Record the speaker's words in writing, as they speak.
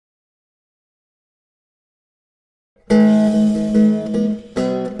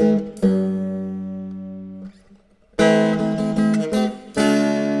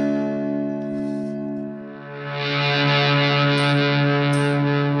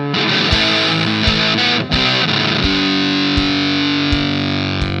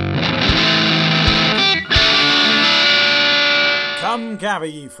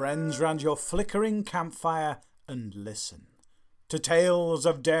Gather ye friends round your flickering campfire and listen to tales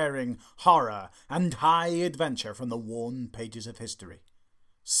of daring, horror, and high adventure from the worn pages of history.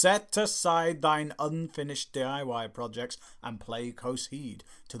 Set aside thine unfinished DIY projects and play close heed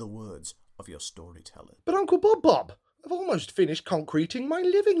to the words of your storyteller. But Uncle Bob, I've almost finished concreting my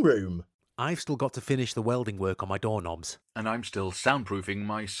living room. I've still got to finish the welding work on my doorknobs. And I'm still soundproofing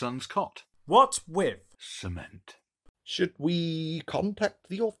my son's cot. What with? Cement. Should we contact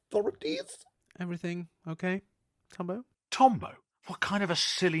the authorities? Everything okay, Tombo? Tombo? What kind of a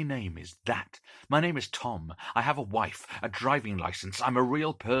silly name is that? My name is Tom. I have a wife, a driving licence. I'm a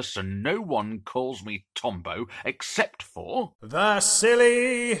real person. No one calls me Tombo except for... the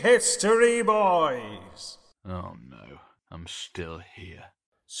Silly History Boys. Oh no, I'm still here.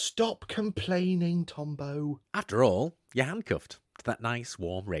 Stop complaining, Tombo. After all, you're handcuffed to that nice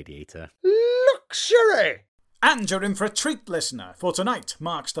warm radiator. Luxury! And you're in for a treat, listener, for tonight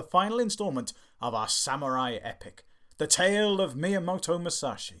marks the final instalment of our samurai epic, the tale of Miyamoto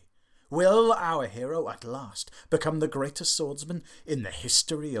Musashi. Will our hero at last become the greatest swordsman in the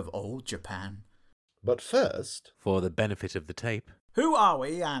history of old Japan? But first... For the benefit of the tape. Who are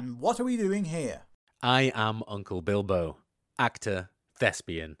we and what are we doing here? I am Uncle Bilbo, actor,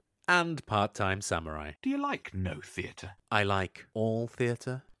 thespian, and part-time samurai. Do you like no theatre? I like all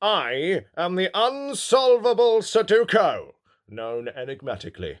theatre. I am the unsolvable Sudoku, known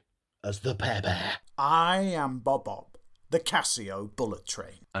enigmatically as the Bear Bear. I am Bob, the Casio bullet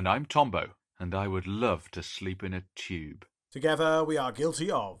train. And I'm Tombo, and I would love to sleep in a tube. Together we are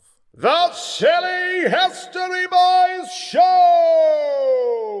guilty of... The Silly History Boys Show!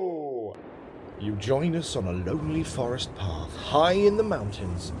 You join us on a lonely forest path high in the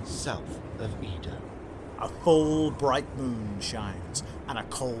mountains south of Edo. A full bright moon shines and a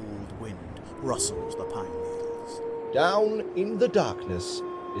cold wind rustles the pine needles. Down in the darkness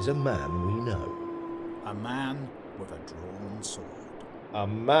is a man we know. A man with a drawn sword. A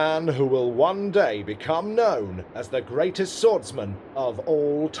man who will one day become known as the greatest swordsman of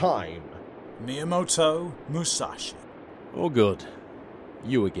all time. Miyamoto Musashi. Oh good.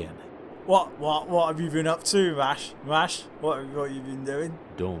 You again. What have you been up to, Mash? What have you been doing?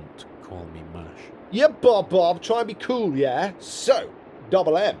 Don't call me Mash. Yeah, Bob, try and be cool, yeah? So,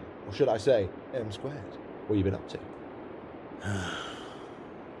 double M, or should I say M squared. What you been up to?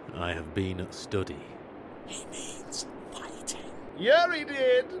 I have been at study. He means fighting. Yeah, he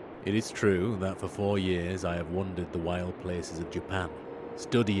did. It is true that for 4 years I have wandered the wild places of Japan,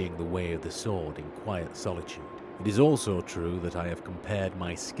 studying the way of the sword in quiet solitude. It is also true that I have compared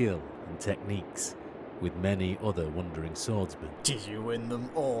my skill and techniques with many other wandering swordsmen. Did you win them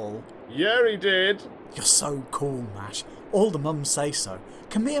all? Yeah, he did. You're so cool, Mash. All the mums say so.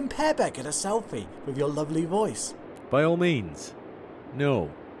 Can me and Pearbeck get a selfie with your lovely voice? By all means.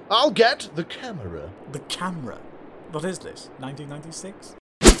 No. I'll get the camera. The camera? What is this, 1996?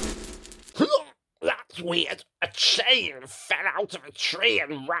 That's weird. A chain fell out of a tree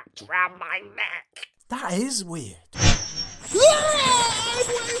and wrapped round my neck. That is weird. I'm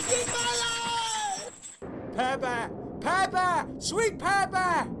wasting my life! Pearbear! Sweet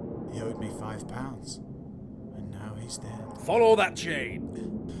Pearbear! He owed me £5, and now he's dead. Follow that chain.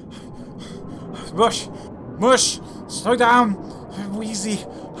 Mush! Slow down! I'm wheezy.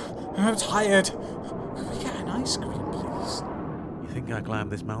 I'm tired. Could we get an ice cream, please? You think I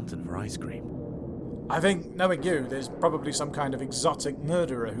climbed this mountain for ice cream? I think, knowing you, there's probably some kind of exotic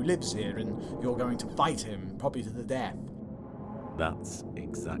murderer who lives here and you're going to fight him, probably to the death. That's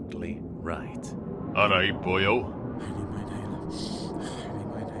exactly right. All right, boyo. I need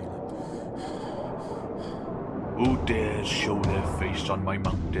my inhaler. Who dares show their face on my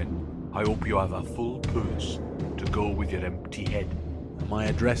mountain? I hope you have a full purse to go with your empty head. Am I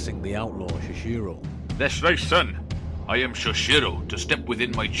addressing the outlaw Shishiro? That's right, son. I am Shishiro. To step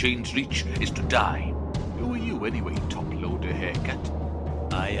within my chain's reach is to die. Who are you anyway, top-loader haircut?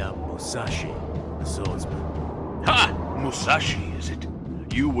 I am Musashi, the swordsman. Ha! Musashi, is it?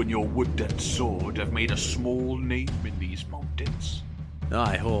 You and your wood and sword have made a small name in these mountains.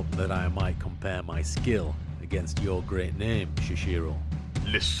 I hope that I might compare my skill against your great name, Shishiro.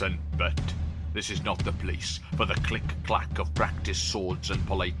 Listen, Bert. This is not the place for the click-clack of practiced swords and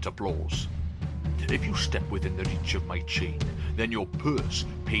polite applause. If you step within the reach of my chain, then your purse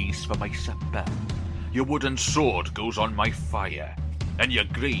pays for my supper. Your wooden sword goes on my fire, and your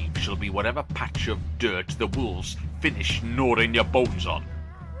grave shall be whatever patch of dirt the wolves finish gnawing your bones on.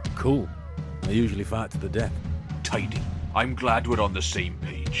 Cool. I usually fight to the death. Tidy. I'm glad we're on the same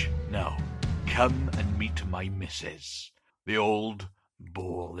page. Now, come and meet my missus, the old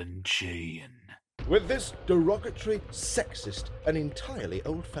ball and chain. With this derogatory, sexist, and entirely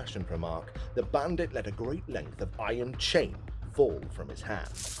old-fashioned remark, the bandit let a great length of iron chain fall from his hand.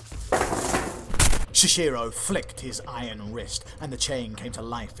 Shishiro flicked his iron wrist, and the chain came to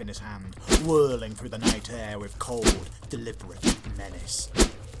life in his hand, whirling through the night air with cold, deliberate menace.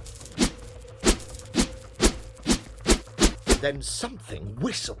 Then something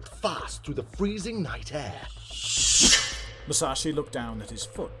whistled fast through the freezing night air. Musashi looked down at his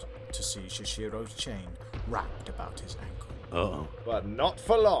foot to see Shishiro's chain wrapped about his ankle. Uh-oh. But not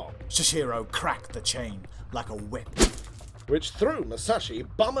for long, Shishiro cracked the chain like a whip. which threw Musashi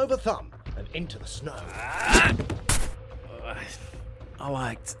bum over thumb and into the snow. I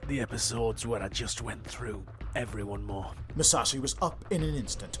liked the episodes where I just went through everyone more. Musashi was up in an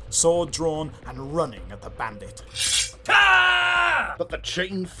instant, sword drawn and running at the bandit. But the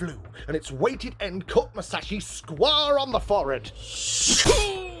chain flew, and its weighted end caught Musashi square on the forehead.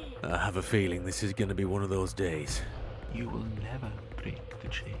 I have a feeling this is going to be one of those days. You will never break the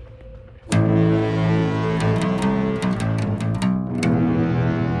chain.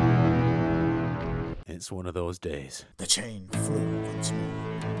 It's one of those days. The chain flew once more.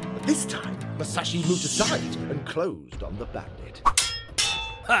 But this time, Musashi moved aside and closed on the bandit.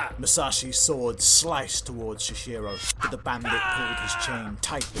 Musashi's sword sliced towards Shishiro, but the bandit pulled his chain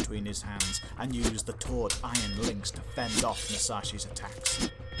tight between his hands and used the taut iron links to fend off Musashi's attacks.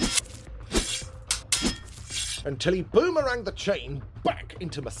 Until he boomeranged the chain back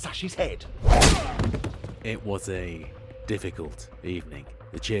into Musashi's head. It was a difficult evening.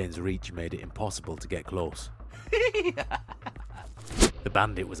 The chain's reach made it impossible to get close. The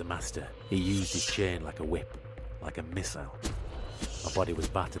bandit was a master. He used his chain like a whip, like a missile. My body was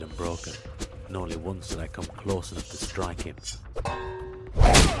battered and broken, and only once did I come close enough to strike him.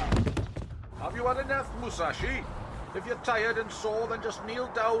 Have you had enough, Musashi? If you're tired and sore, then just kneel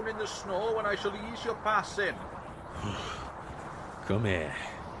down in the snow and I shall ease your passing. Come here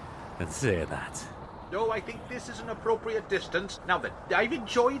and say that. No, I think this is an appropriate distance. Now then, I've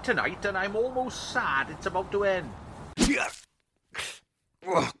enjoyed tonight and I'm almost sad it's about to end.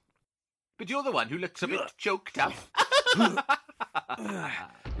 But you're the one who looks a bit choked up.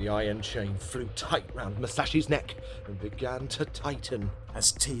 The iron chain flew tight round Musashi's neck and began to tighten.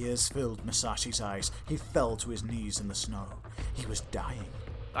 As tears filled Musashi's eyes, he fell to his knees in the snow. He was dying.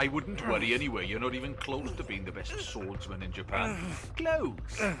 I wouldn't worry anyway, you're not even close to being the best swordsman in Japan. Close,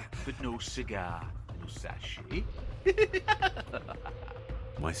 but no cigar, Musashi.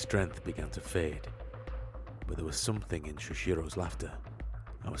 My strength began to fade, but there was something in Shishiro's laughter.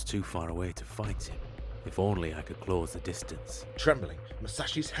 I was too far away to fight him. If only I could close the distance. Trembling,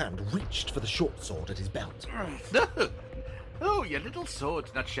 Musashi's hand reached for the short sword at his belt. Oh, your little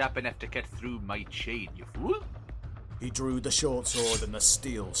sword's not sharp enough to cut through my chain, you fool. He drew the short sword and the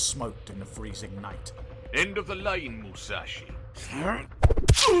steel smoked in the freezing night. End of the line, Musashi.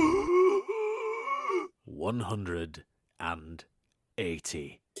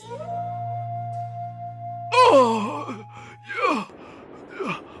 180. Oh, yeah.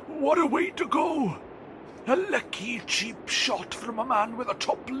 What a way to go. A lucky cheap shot from a man with a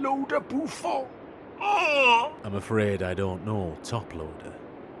top-loader bouffon. Oh. I'm afraid I don't know top loader.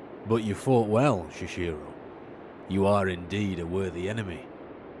 But you fought well, Shishiro. You are indeed a worthy enemy.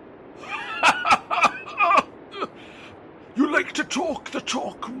 You like to talk the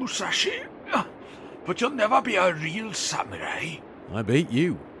talk, Musashi, but you'll never be a real samurai. I beat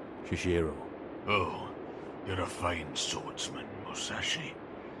you, Shishiro. Oh, you're a fine swordsman, Musashi.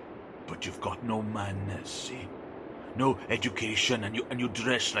 But you've got no manners, see? No education, and you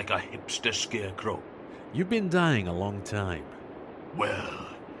dress like a hipster scarecrow. You've been dying a long time. Well,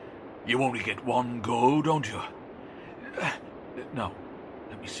 you only get one go, don't you? Now,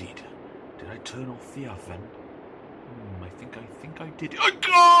 let me see. Did I turn off the oven? I think I did. I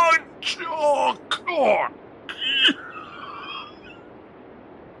can't! Oh, God!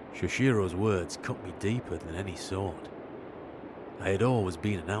 Shishiro's words cut me deeper than any sword. I had always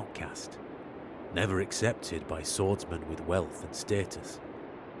been an outcast, never accepted by swordsmen with wealth and status.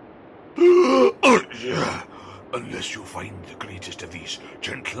 Unless you find the greatest of these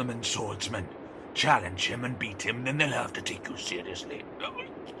gentlemen swordsmen, challenge him and beat him, then they'll have to take you seriously.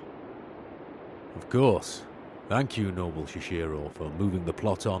 Of course. Thank you, noble Shishiro, for moving the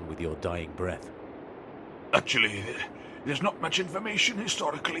plot on with your dying breath. Actually, there's not much information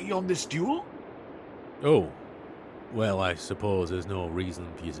historically on this duel. Oh. Well, I suppose there's no reason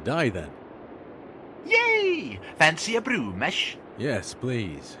for you to die then. Yay! Fancy a brew, Mesh? Yes,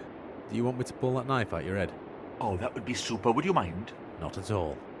 please. Do you want me to pull that knife out your head? Oh, that would be super. Would you mind? Not at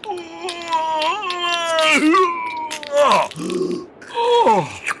all.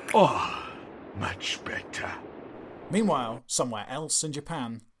 Much better. Meanwhile, somewhere else in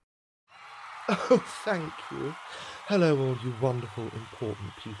Japan, Oh, thank you. Hello, all you wonderful, important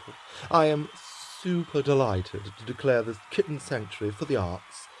people. I am super delighted to declare this kitten sanctuary for the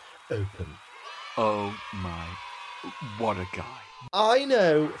arts open. Oh my, what a guy. I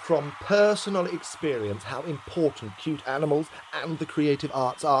know from personal experience how important cute animals and the creative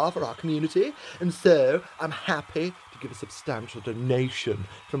arts are for our community, and so I'm happy to give a substantial donation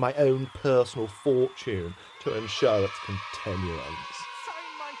from my own personal fortune to ensure its continuance.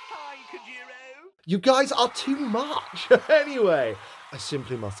 Sign my thigh, Kojiro. You guys are too much! Anyway, I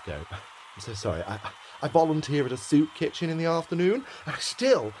simply must go. I'm so sorry. I volunteer at a soup kitchen in the afternoon, and I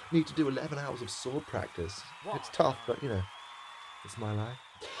still need to do 11 hours of sword practice. It's tough, but, you know, it's my life.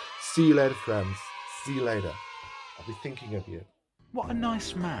 See you later, friends. See you later. I'll be thinking of you. What a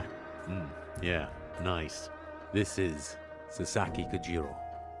nice man. Yeah, nice. This is Sasaki Kojiro.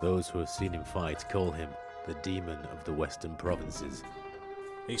 Those who have seen him fight call him the demon of the western provinces.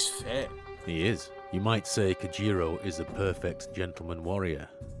 he's fit. He is. You might say Kojiro is a perfect gentleman warrior.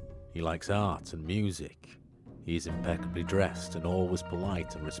 He likes art and music. He is impeccably dressed and always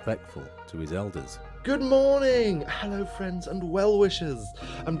polite and respectful to his elders. Good morning! Hello, friends and well-wishers.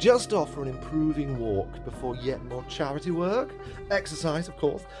 I'm just off for an improving walk before yet more charity work, exercise, of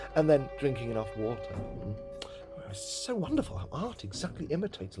course, and then drinking enough water. It's so wonderful how art exactly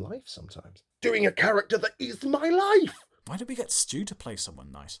imitates life sometimes. Doing a character that is my life! Why did we get Stu to play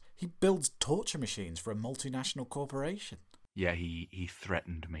someone nice? He builds torture machines for a multinational corporation. Yeah, he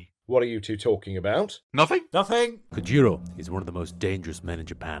threatened me. What are you two talking about? Nothing? Nothing! Kojiro is one of the most dangerous men in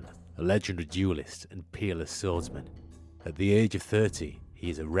Japan, a legendary duelist and peerless swordsman. At the age of 30, he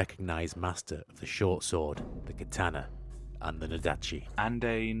is a recognized master of the short sword, the katana, and the nadachi. And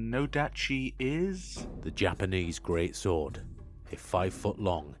a nodachi is? The Japanese great sword, a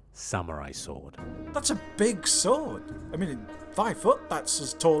 5-foot-long samurai sword. That's a big sword. I mean, 5 foot, that's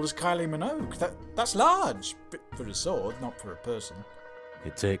as tall as Kylie Minogue. That's large. But for a sword, not for a person.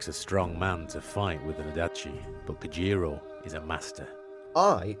 It takes a strong man to fight with a nadachi, but Kojiro is a master.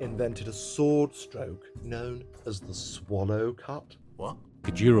 I invented a sword stroke known as the swallow cut. What?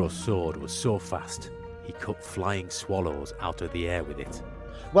 Kojiro's sword was so fast, he cut flying swallows out of the air with it.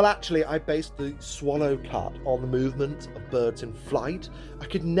 Well, actually, I based the swallow cut on the movement of birds in flight. I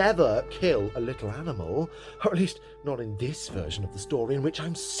could never kill a little animal, or at least not in this version of the story in which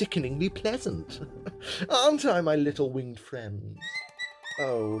I'm sickeningly pleasant. Aren't I, my little winged friends?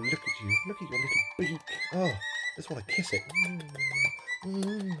 Oh, look at you. Look at your little beak. Oh, I just want to kiss it.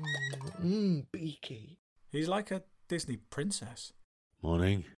 Beaky. He's like a Disney princess.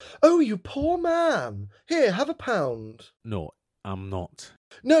 Morning. Oh, you poor man. Here, have £1. No, I'm not.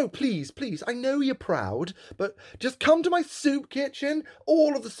 No, please, please. I know you're proud, but just come to my soup kitchen.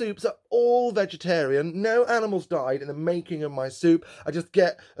 All of the soups are all vegetarian. No animals died in the making of my soup. I just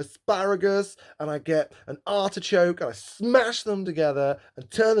get asparagus and I get an artichoke and I smash them together and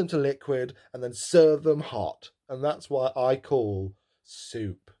turn them to liquid and then serve them hot. And that's why I call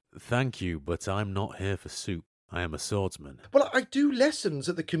soup. Thank you, but I'm not here for soup. I am a swordsman. Well, I do lessons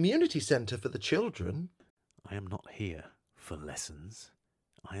at the community centre for the children. I am not here for lessons.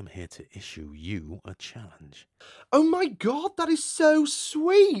 I am here to issue you a challenge. Oh my God, that is so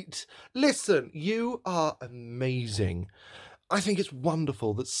sweet. Listen, you are amazing. I think it's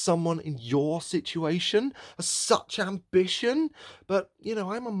wonderful that someone in your situation has such ambition. But, you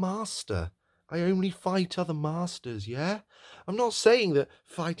know, I'm a master. I only fight other masters, yeah? I'm not saying that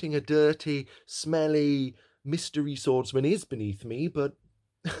fighting a dirty, smelly, mystery swordsman is beneath me, but,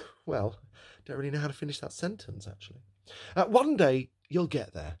 well, don't really know how to finish that sentence, actually. One day, you'll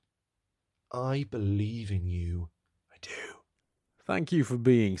get there. I believe in you. I do. Thank you for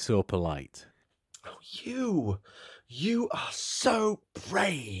being so polite. Oh, you are so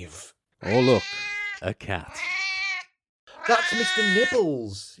brave. Oh, look, a cat. That's Mr.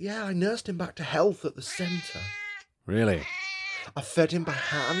 Nibbles. Yeah, I nursed him back to health at the centre. Really? I fed him by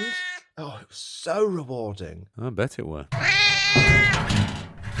hand. Oh, it was so rewarding. I bet it were.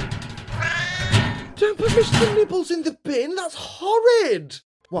 Don't put Mr. Nibbles in the bin. That's horrid.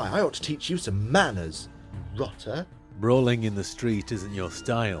 Why, I ought to teach you some manners, rotter. Brawling in the street isn't your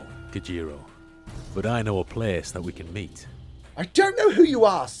style, Kojiro. But I know a place that we can meet. I don't know who you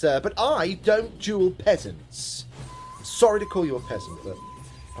are, sir, but I don't duel peasants. I'm sorry to call you a peasant, but,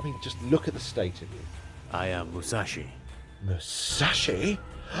 I mean, just look at the state of you. I am Musashi. Musashi?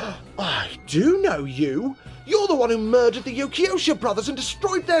 I do know you. You're the one who murdered the Yukiyosha brothers and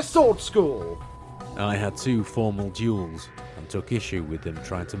destroyed their sword school. I had 2 formal duels and took issue with them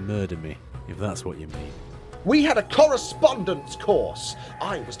trying to murder me, if that's what you mean. We had a correspondence course.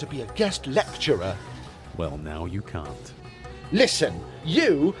 I was to be a guest lecturer. Well, now you can't. Listen,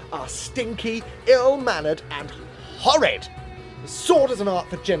 you are stinky, ill-mannered, and horrid. The sword is an art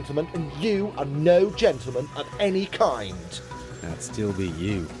for gentlemen, and you are no gentleman of any kind. That'd still be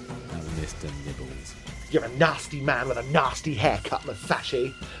you, Mr. Nibbles. You're a nasty man with a nasty haircut,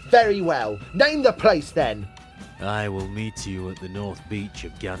 Musashi. Very well. Name the place, then. I will meet you at the North Beach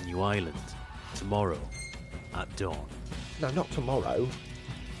of Ganyu Island tomorrow at dawn. No, not tomorrow.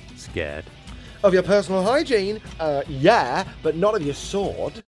 Scared? Of your personal hygiene? Yeah, but not of your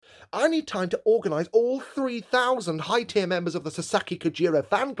sword. I need time to organise all 3,000 high-tier members of the Sasaki Kojiro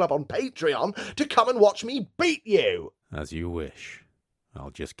fan club on Patreon to come and watch me beat you. As you wish.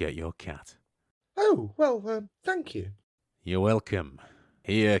 I'll just get your cat. Oh, well, thank you. You're welcome.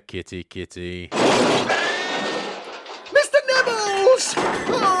 Here, kitty kitty. Mr. Nibbles!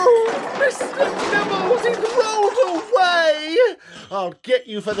 Oh, Mr. Nibbles, he's rolled away! I'll get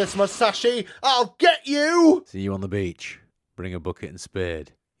you for this, Musashi! I'll get you! See you on the beach. Bring a bucket and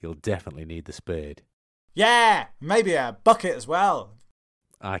spade. You'll definitely need the spade. Yeah, maybe a bucket as well.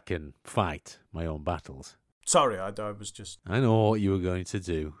 I can fight my own battles. Sorry, I was just... I know what you were going to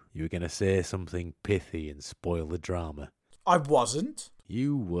do. You were going to say something pithy and spoil the drama. I wasn't.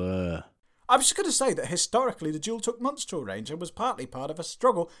 You were. I was just going to say that historically the duel took months to arrange and was partly part of a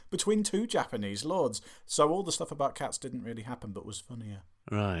struggle between two Japanese lords. So all the stuff about cats didn't really happen but was funnier.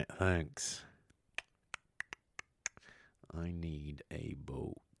 Right, thanks. I need a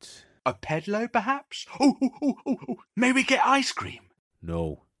boat. A pedalo, perhaps? Oh, may we get ice cream?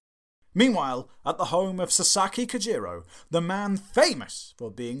 No. Meanwhile, at the home of Sasaki Kojiro, the man famous for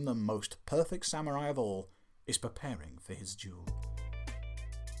being the most perfect samurai of all is preparing for his duel.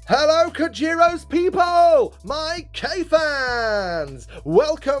 Hello, Kojiro's people! My K-fans!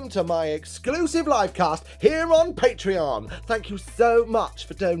 Welcome to my exclusive livecast here on Patreon. Thank you so much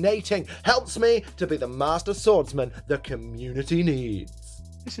for donating. Helps me to be the master swordsman the community needs.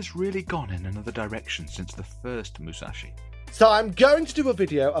 This has really gone in another direction since the first Musashi. So I'm going to do a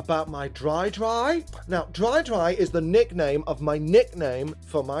video about my dry. Now, dry is the nickname of my nickname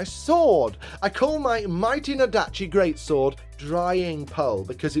for my sword. I call my mighty Nadachi greatsword drying pole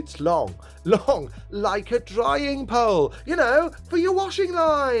because it's long, like a drying pole, you know, for your washing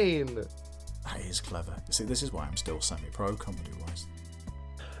line. That is clever. You see, this is why I'm still semi-pro comedy-wise.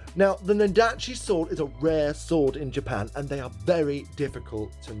 Now, the Nadachi sword is a rare sword in Japan, and they are very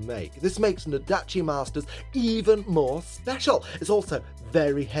difficult to make. This makes Nadachi masters even more special. It's also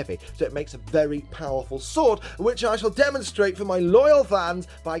very heavy, so it makes a very powerful sword, which I shall demonstrate for my loyal fans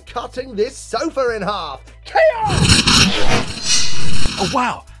by cutting this sofa in half. Chaos! Oh,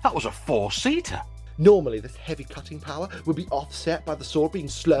 wow, that was a 4-seater. Normally, this heavy cutting power would be offset by the sword being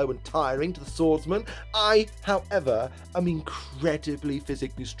slow and tiring to the swordsman. I, however, am incredibly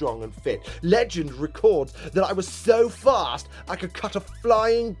physically strong and fit. Legend records that I was so fast I could cut a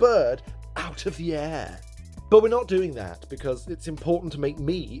flying bird out of the air. But we're not doing that because it's important to make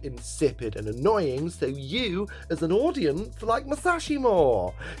me insipid and annoying so you, as an audience, like Musashi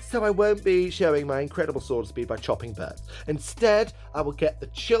more. So I won't be showing my incredible sword speed by chopping birds. Instead, I will get the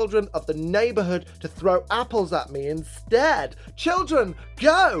children of the neighbourhood to throw apples at me instead. Children,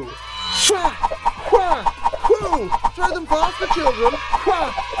 go! Shwa! Kwa! Kwoo! Throw them faster, children!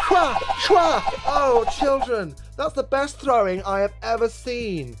 Kwa! Kwa! Shwa! Oh, children, that's the best throwing I have ever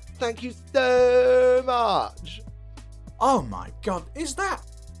seen. Thank you so much. Oh my god, is that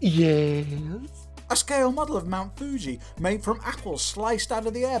Yes? a scale model of Mount Fuji made from apples sliced out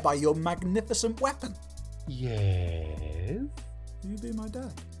of the air by your magnificent weapon? Yes? You be my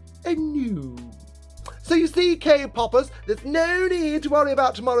dad. No. So you see, K-poppers, there's no need to worry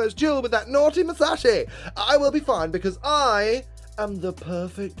about tomorrow's duel with that naughty Musashi. I will be fine because I am the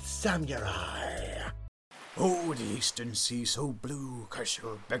perfect samurai. Oh, the eastern sea so blue, curse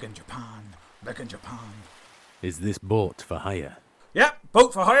your begging Japan, begging Japan. Is this boat for hire? Yep,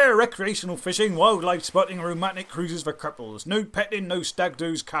 boat for hire, recreational fishing, wildlife spotting, romantic cruises for couples. No petting, no stag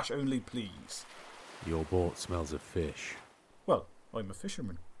do's, cash only please. Your boat smells of fish. Well, I'm a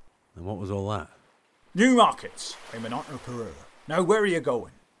fisherman. And what was all that? New markets. I'm an entrepreneur. Now where are you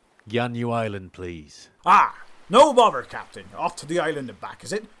going? Ganyu Island, please. Ah, no bother, Captain. Off to the island and back,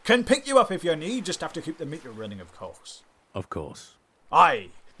 is it? Can pick you up if you need, just have to keep the meter running, of course. Of course. Aye,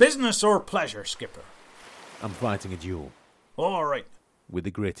 business or pleasure, Skipper? I'm fighting a duel. All right. With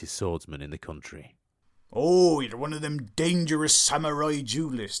the greatest swordsman in the country. Oh, you're one of them dangerous samurai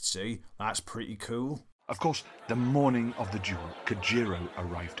duelists, eh? That's pretty cool. Of course, the morning of the duel, Kojiro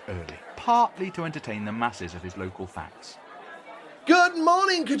arrived early, partly to entertain the masses of his local fans. Good Good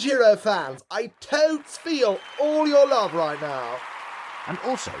morning, Kojiro fans. I totes feel all your love right now. And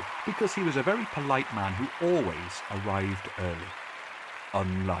also because he was a very polite man who always arrived early.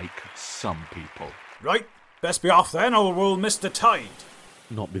 Unlike some people. Right, best be off then, or we'll miss the tide.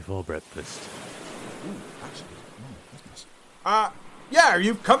 Not before breakfast. Yeah,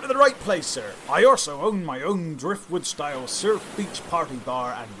 you've come to the right place, sir. I also own my own driftwood-style surf beach party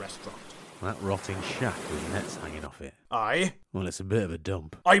bar and restaurant. That rotting shack with nets hanging off it. Aye. Well, it's a bit of a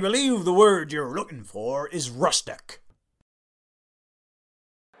dump. I believe the word you're looking for is rustic.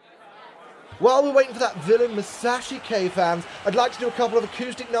 While we're waiting for that villain Musashi, K-fans, I'd like to do a couple of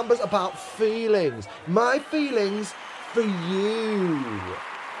acoustic numbers about feelings. My feelings for you.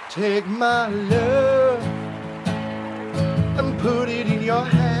 Take my love and put it in your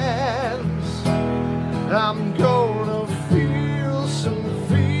hands. I'm gonna feel some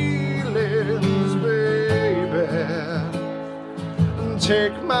feelings, baby.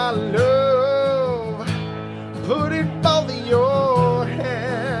 Take my love, put it both in your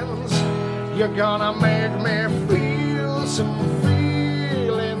hands. You're gonna make me feel some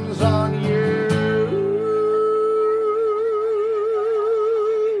feelings on you.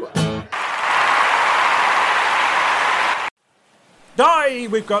 Aye,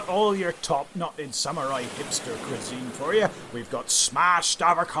 we've got all your top-knotted samurai hipster cuisine for you. We've got smashed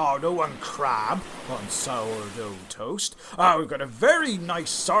avocado and crab on sourdough toast. We've got a very nice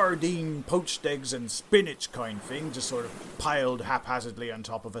sardine, poached eggs and spinach kind thing, just sort of piled haphazardly on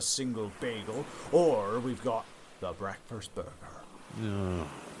top of a single bagel. Or we've got the breakfast burger. Oh,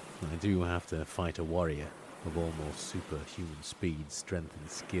 I do have to fight a warrior of almost superhuman speed, strength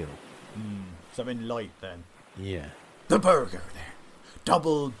and skill. Something light then. Yeah. The burger then.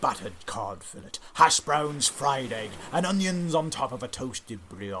 Double battered cod fillet, hash browns, fried egg, and onions on top of a toasted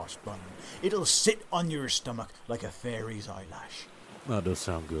brioche bun. It'll sit on your stomach like a fairy's eyelash. That does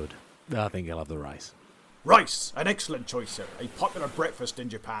sound good. I think I'll have the rice. Rice, an excellent choice, sir. A popular breakfast in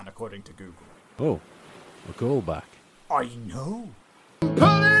Japan, according to Google. Oh, a callback. I know. Put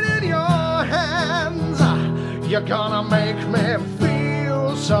it in your hands. You're gonna make me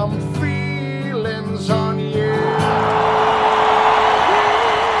feel some feelings on you.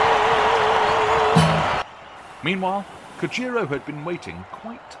 Meanwhile, Kojiro had been waiting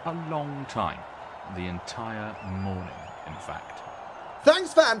quite a long time. The entire morning, in fact.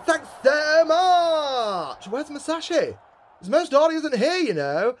 Thanks, fan. Thanks so much. Where's Musashi? His most odd isn't here, you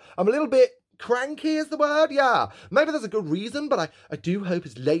know. I'm a little bit cranky is the word, yeah. Maybe there's a good reason, but I do hope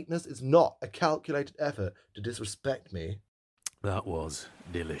his lateness is not a calculated effort to disrespect me. That was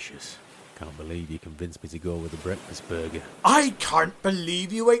delicious. Can't believe you convinced me to go with the breakfast burger. I can't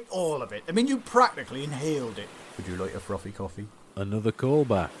believe you ate all of it. I mean, you practically inhaled it. Would you like a frothy coffee? Another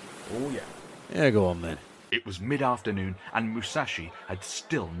callback. Oh, yeah. Yeah, go on then. It was mid-afternoon and Musashi had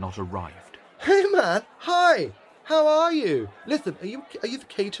still not arrived. Hey, man. Hi. How are you? Listen, are you the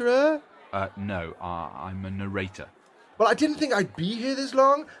caterer? No, I'm a narrator. Well, I didn't think I'd be here this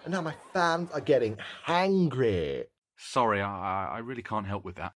long, and now my fans are getting hangry. Sorry, I really can't help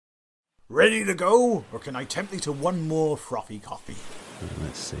with that. Ready to go? Or can I tempt thee to one more frothy coffee?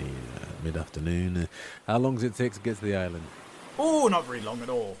 Let's see, mid-afternoon. How long does it take to get to the island? Oh, not very long at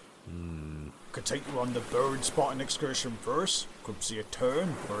all. Could take you on the bird spotting excursion first. Could see a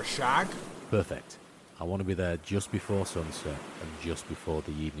tern or a shag. Perfect. I want to be there just before sunset and just before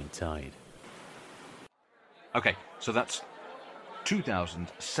the evening tide. Okay, so that's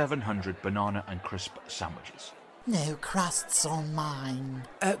 2,700 banana and crisp sandwiches. No crusts on mine.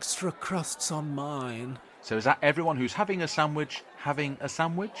 Extra crusts on mine. So is that everyone who's having a sandwich having a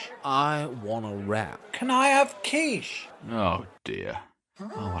sandwich? I want a wrap. Can I have quiche? Oh dear. Oh,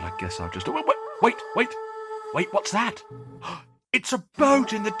 well, I guess I'll just... Wait, what's that? It's a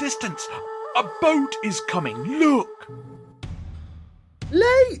boat in the distance. A boat is coming, look.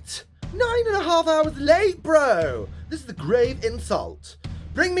 Late! 9.5 hours late, bro! This is a grave insult.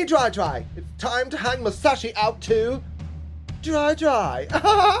 Bring me dry. It's time to hang Musashi out to dry.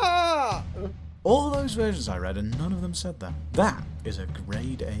 All those versions I read and none of them said that. That is a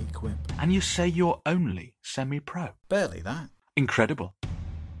grade A quip. And you say you're only semi-pro. Barely that. Incredible.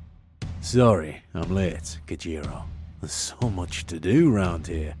 Sorry, I'm late, Kojiro. There's so much to do round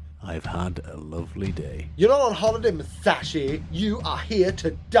here. I've had a lovely day. You're not on holiday, Musashi. You are here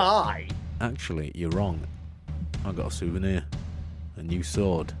to die. Actually, you're wrong. I got a souvenir. A new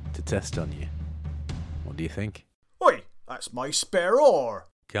sword to test on you. What do you think? Oi, that's my spare oar.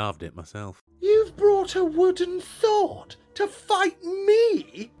 Carved it myself. You've brought a wooden sword to fight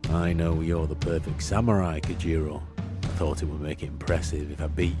me? I know you're the perfect samurai, Kojiro. I thought it would make it impressive if I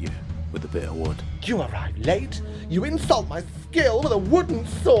beat you. with a bit of wood. You arrive late, you insult my skill with a wooden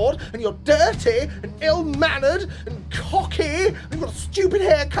sword, and you're dirty and ill-mannered and cocky, and you've got a stupid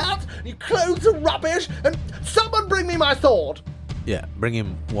haircut, and your clothes are rubbish, and someone bring me my sword! Yeah, bring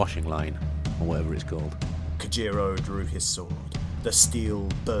him washing line, or whatever it's called. Kojiro drew his sword. The steel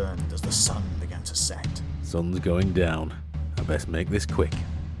burned as the sun began to set. Sun's going down. I best make this quick.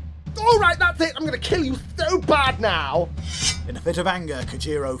 Alright, that's it! I'm gonna kill you so bad now! In a fit of anger,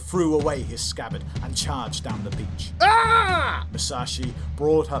 Kojiro threw away his scabbard and charged down the beach. Ah! Musashi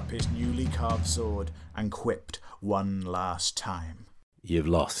brought up his newly carved sword and quipped one last time. You've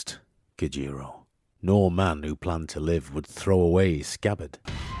lost, Kojiro. No man who planned to live would throw away his scabbard.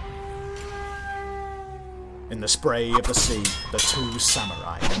 In the spray of the sea, the two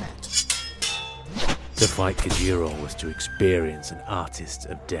samurai met. To fight Kojiro was to experience an artist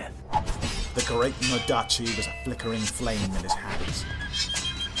of death. The great Nodachi was a flickering flame in his hands.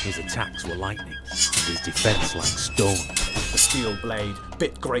 His attacks were lightning, and his defense like stone. The steel blade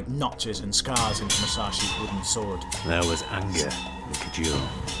bit great notches and scars into Musashi's wooden sword. There was anger in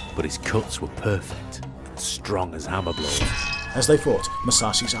Kojiro, but his cuts were perfect, and strong as hammer blows. As they fought,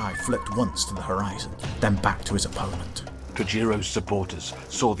 Musashi's eye flicked once to the horizon, then back to his opponent. Kojiro's supporters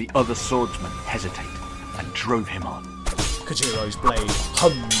saw the other swordsman hesitate and drove him on. Kojiro's blade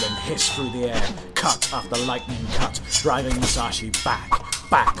hummed and hissed through the air, cut after lightning cut, driving Musashi back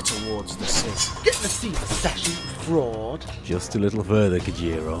towards the sea. Get the sea, Musashi, fraud! Just a little further,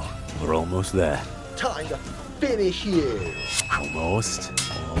 Kojiro. We're almost there. Time to finish you! Almost.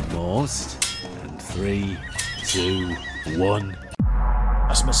 And 3, 2, 1.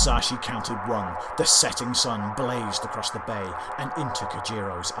 As Musashi counted one, the setting sun blazed across the bay and into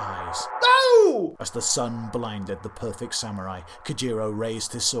Kojiro's eyes. No! As the sun blinded the perfect samurai, Kojiro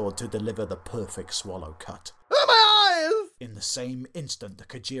raised his sword to deliver the perfect swallow cut. Oh, my eyes! In the same instant that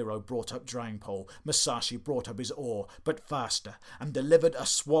Kojiro brought up drying pole, Musashi brought up his oar, but faster, and delivered a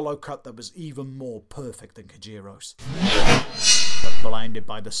swallow cut that was even more perfect than Kojiro's. But blinded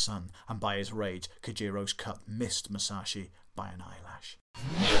by the sun and by his rage, Kojiro's cut missed Musashi by an eyelash.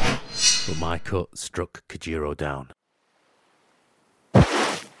 But my cut struck Kojiro down.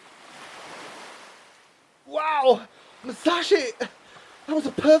 Wow! Musashi! That was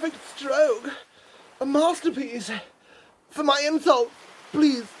a perfect stroke! A masterpiece! For my insult,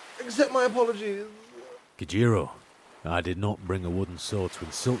 please accept my apologies. Kojiro, I did not bring a wooden sword to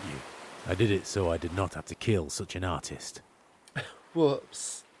insult you. I did it so I did not have to kill such an artist.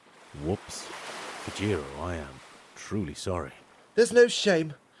 Whoops. Whoops. Kojiro, I am truly sorry. There's no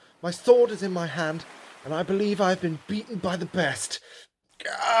shame. My sword is in my hand, and I believe I've been beaten by the best.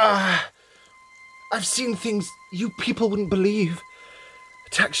 I've seen things you people wouldn't believe.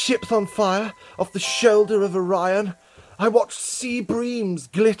 Attack ships on fire off the shoulder of Orion. I watched sea breams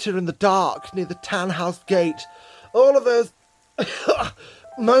glitter in the dark near the Tanhouse Gate. All of those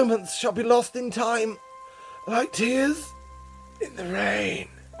moments shall be lost in time, like tears in the rain.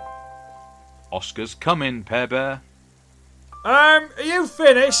 Oscar's coming, Pear Bear. Are you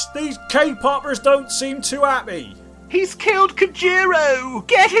finished? These K-poppers don't seem too happy. He's killed Kojiro!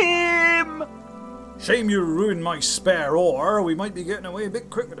 Get him! Shame you ruined my spare oar. We might be getting away a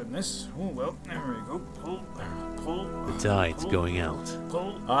bit quicker than this. Oh well, there we go. Pull. The tide's going out.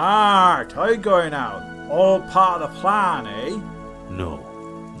 Pull. Tide going out. All part of the plan, eh? No,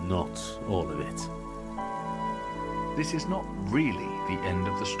 not all of it. This is not really the end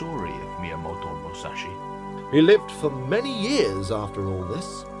of the story of Miyamoto Musashi. He lived for many years after all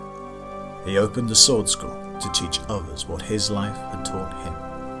this. He opened a sword school to teach others what his life had taught him.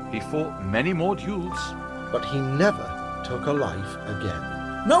 He fought many more duels. But he never took a life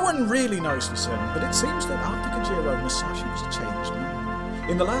again. No one really knows for certain, but it seems that after Kojiro, Musashi was a changed man.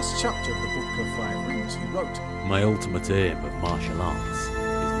 In the last chapter of the Book of Five Rings, he wrote, My ultimate aim of martial arts is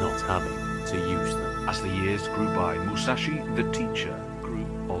not having to use them. As the years grew by, Musashi, the teacher, grew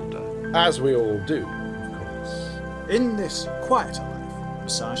older. As we all do, of course. in this quieter life,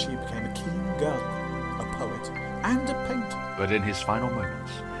 Musashi became a keen gardener, a poet, and a painter. But in his final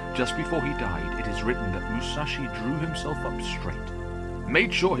moments, just before he died, it is written that Musashi drew himself up straight,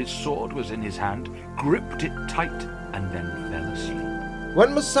 made sure his sword was in his hand, gripped it tight, and then fell asleep.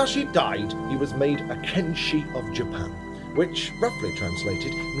 When Musashi died, he was made a Kenshi of Japan, which, roughly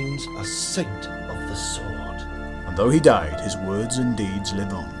translated, means a saint of the sword. And though he died, his words and deeds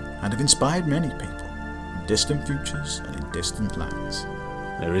live on, and have inspired many people, in distant futures and in distant lands.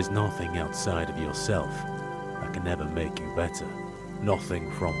 There is nothing outside of yourself that can ever make you better.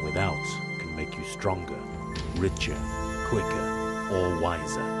 Nothing from without can make you stronger, richer, quicker, or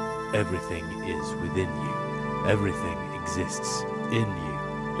wiser. Everything is within you. Everything exists in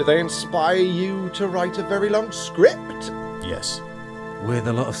you. Do they inspire you to write a very long script? Yes. With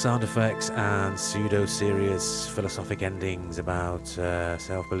a lot of sound effects and pseudo-serious philosophic endings about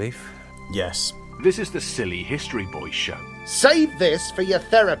self-belief. Yes. This is the Silly History Boys show. Save this for your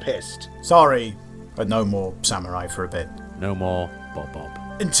therapist. Sorry, but no more samurai for a bit. No more Bob Bob.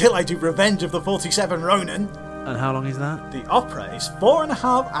 Until I do Revenge of the 47 Ronin. And how long is that? The opera is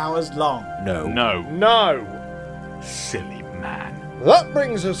 4.5 hours long. No. No. Silly man. That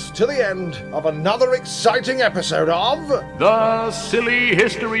brings us to the end of another exciting episode of The Silly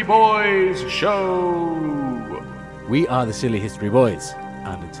History Boys show. We are the Silly History Boys.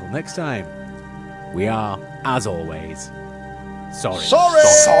 And until next time, we are, as always, sorry.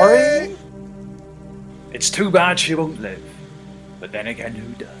 Sorry! It's too bad she won't live. But then again,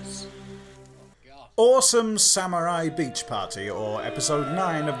 who does? Oar-some Samurai Beach Party, or Episode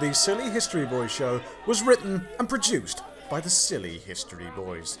 9 of the Silly History Boys show, was written and produced by the Silly History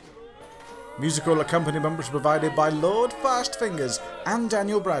Boys. Musical accompaniment was provided by Lord Fastfingers and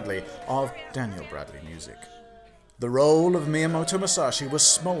Daniel Bradley of Daniel Bradley Music. The role of Miyamoto Musashi was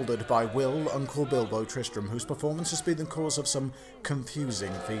smoulded by Will Uncle Bilbo Tristram, whose performance has been the cause of some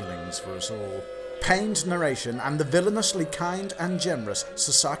confusing feelings for us all. Pained narration and the villainously kind and generous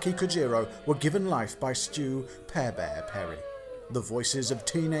Sasaki Kojiro were given life by Stu Pearbear Perry. The voices of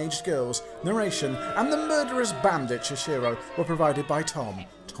teenaged girls, narration, and the murderous bandit Shishiro were provided by Tombo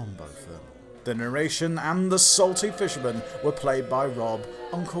Thermal. The narration and the salty fisherman were played by Rob,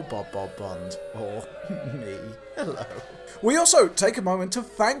 Uncle Bob Bond, or me. Hello. We also take a moment to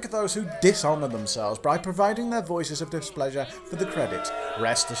thank those who dishonour themselves by providing their voices of displeasure for the credits.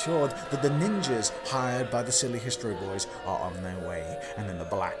 Rest assured that the ninjas hired by the Silly History Boys are on their way, and in the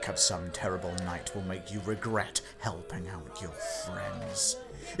black of some terrible night will make you regret helping out your friends.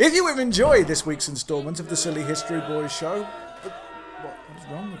 If you have enjoyed this week's instalment of the Silly History Boys show, what is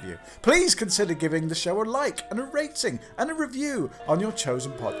wrong with you? Please consider giving the show a like and a rating and a review on your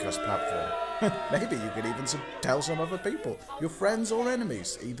chosen podcast platform. Maybe you could even tell some other people, your friends or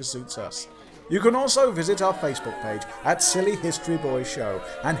enemies. Either suits us. You can also visit our Facebook page at Silly History Boys Show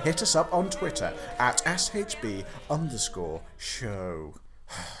and hit us up on Twitter at @SHB_show.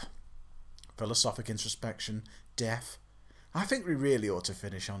 Philosophic introspection, death. I think we really ought to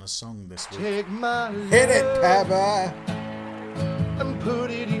finish on a song this week. Take my Hit it, Pepper! and put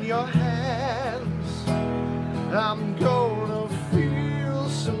it in your hands. I'm gonna feel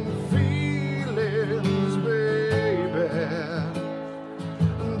some feelings, baby.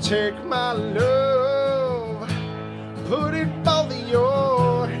 And take my love, put it both in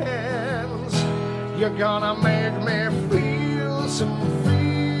your hands. You're gonna make me feel some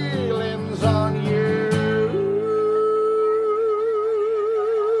feelings on you.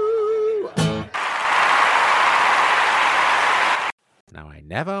 Now I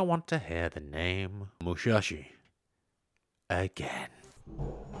never want to hear the name Musashi again.